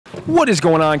What is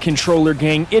going on, controller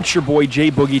gang? It's your boy Jay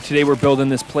Boogie. Today we're building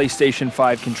this PlayStation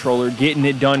 5 controller, getting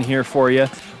it done here for you.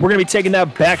 We're going to be taking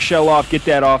that back shell off, get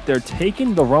that off there,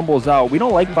 taking the rumbles out. We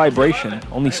don't like vibration,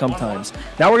 only sometimes.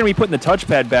 Now we're going to be putting the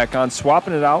touchpad back on,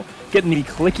 swapping it out, getting the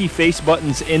clicky face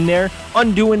buttons in there,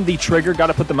 undoing the trigger. Got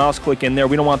to put the mouse click in there.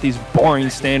 We don't want these boring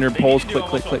standard pulls, click,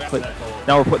 click, click, click.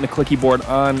 Now we're putting the clicky board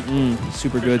on.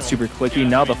 Super good, super clicky.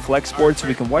 Now the flex board so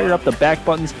we can wire up the back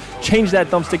buttons, change that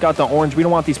thumbstick out to orange. We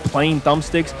don't want these plain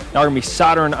thumbsticks. Now we're going to be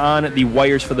soldering on the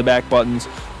wires for the back buttons,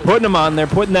 putting them on there,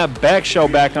 putting that back shell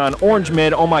back on. Orange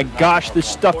mid. Oh my gosh, this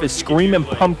stuff is screaming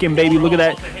pumpkin, baby. Look at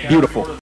that. Beautiful.